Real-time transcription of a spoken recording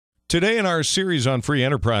Today in our series on free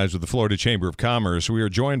enterprise with the Florida Chamber of Commerce, we are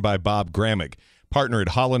joined by Bob Grammig, partner at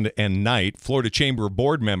Holland and Knight, Florida Chamber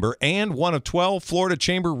board member, and one of 12 Florida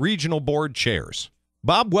Chamber regional board chairs.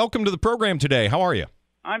 Bob, welcome to the program today. How are you?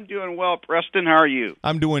 I'm doing well, Preston. How are you?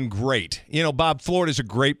 I'm doing great. You know, Bob, Florida's a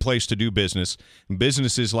great place to do business. And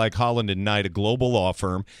businesses like Holland and Knight, a global law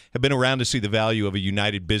firm, have been around to see the value of a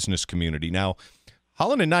united business community. Now,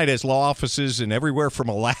 Holland and Knight has law offices in everywhere from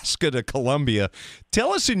Alaska to Colombia.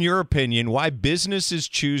 Tell us, in your opinion, why businesses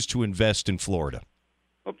choose to invest in Florida.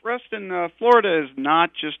 Well, Preston, Florida is not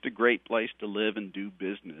just a great place to live and do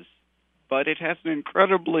business, but it has an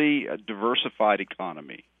incredibly diversified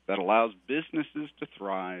economy that allows businesses to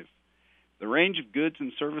thrive. The range of goods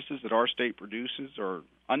and services that our state produces are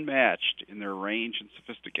unmatched in their range and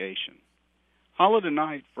sophistication. Holland and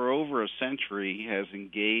Knight, for over a century, has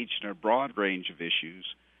engaged in a broad range of issues,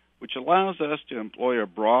 which allows us to employ a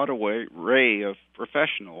broad array of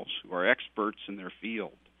professionals who are experts in their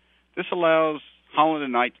field. This allows Holland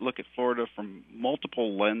and Knight to look at Florida from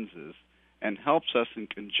multiple lenses and helps us, in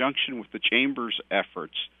conjunction with the Chamber's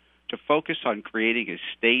efforts, to focus on creating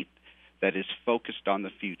a state that is focused on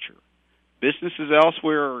the future. Businesses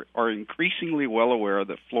elsewhere are increasingly well aware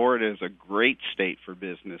that Florida is a great state for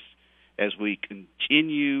business, as we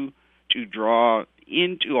continue to draw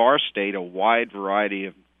into our state a wide variety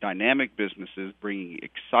of dynamic businesses bringing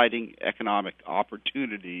exciting economic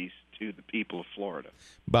opportunities to the people of Florida.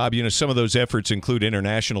 Bob, you know, some of those efforts include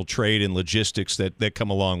international trade and logistics that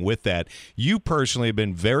come along with that. You personally have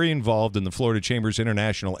been very involved in the Florida Chamber's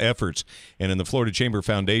international efforts and in the Florida Chamber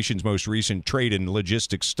Foundation's most recent trade and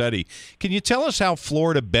logistics study. Can you tell us how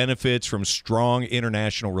Florida benefits from strong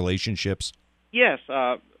international relationships? Yes.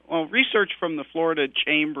 Well, research from the Florida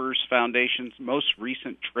Chamber's Foundation's most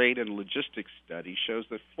recent trade and logistics study shows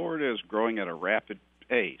that Florida is growing at a rapid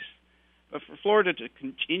pace. But for Florida to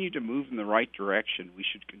continue to move in the right direction, we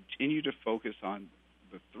should continue to focus on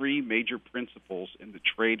the three major principles in the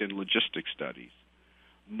trade and logistics studies: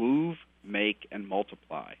 move, make, and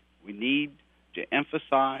multiply. We need to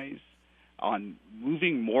emphasize on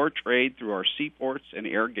moving more trade through our seaports and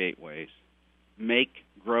air gateways, make,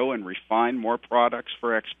 grow, and refine more products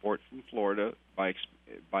for export from Florida by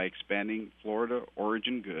expanding Florida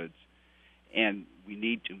origin goods, and we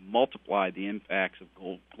need to multiply the impacts of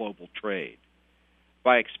global trade.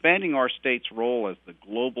 By expanding our state's role as the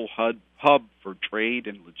global hub for trade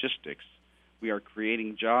and logistics, we are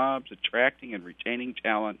creating jobs, attracting and retaining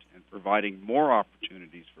talent, and providing more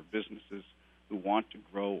opportunities for businesses who want to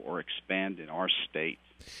grow or expand in our state.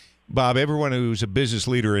 Bob, everyone who's a business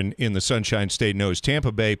leader in the Sunshine State knows Tampa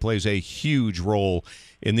Bay plays a huge role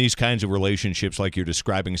in these kinds of relationships like you're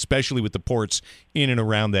describing, especially with the ports in and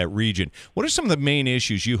around that region. What are some of the main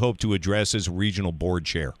issues you hope to address as regional board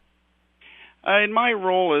chair? In my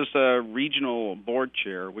role as a regional board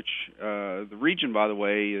chair, which the region, by the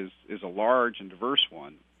way, is a large and diverse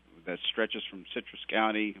one that stretches from Citrus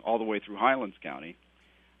County all the way through Highlands County,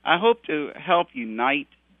 I hope to help unite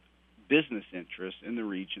business interests in the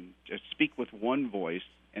region to speak with one voice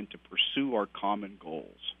and to pursue our common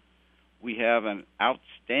goals. We have an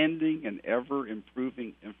outstanding and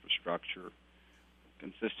ever-improving infrastructure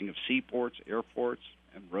consisting of seaports, airports,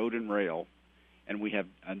 and road and rail, and we have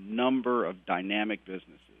a number of dynamic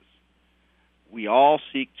businesses. We all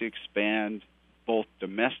seek to expand both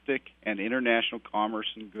domestic and international commerce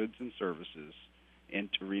in goods and services, and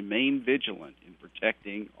to remain vigilant in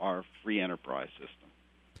protecting our free enterprise system.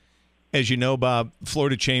 As you know, Bob,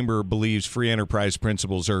 Florida Chamber believes free enterprise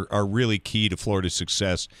principles are really key to Florida's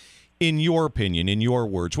success. In your opinion, in your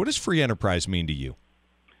words, what does free enterprise mean to you?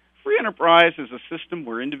 Free enterprise is a system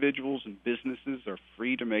where individuals and businesses are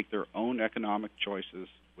free to make their own economic choices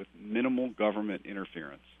with minimal government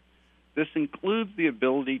interference. This includes the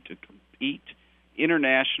ability to compete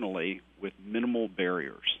internationally with minimal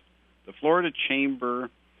barriers. The Florida Chamber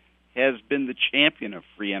has been the champion of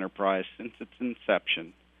free enterprise since its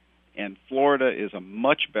inception, and Florida is a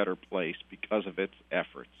much better place because of its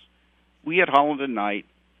efforts. We at Holland and Knight,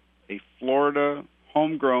 a Florida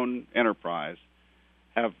homegrown enterprise,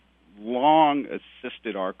 have long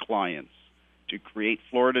assisted our clients to create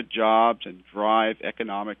Florida jobs and drive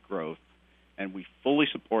economic growth, and we fully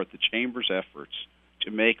support the Chamber's efforts to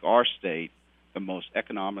make our state the most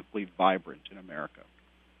economically vibrant in America.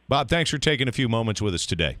 Bob, thanks for taking a few moments with us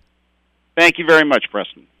today. Thank you very much,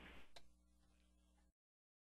 Preston.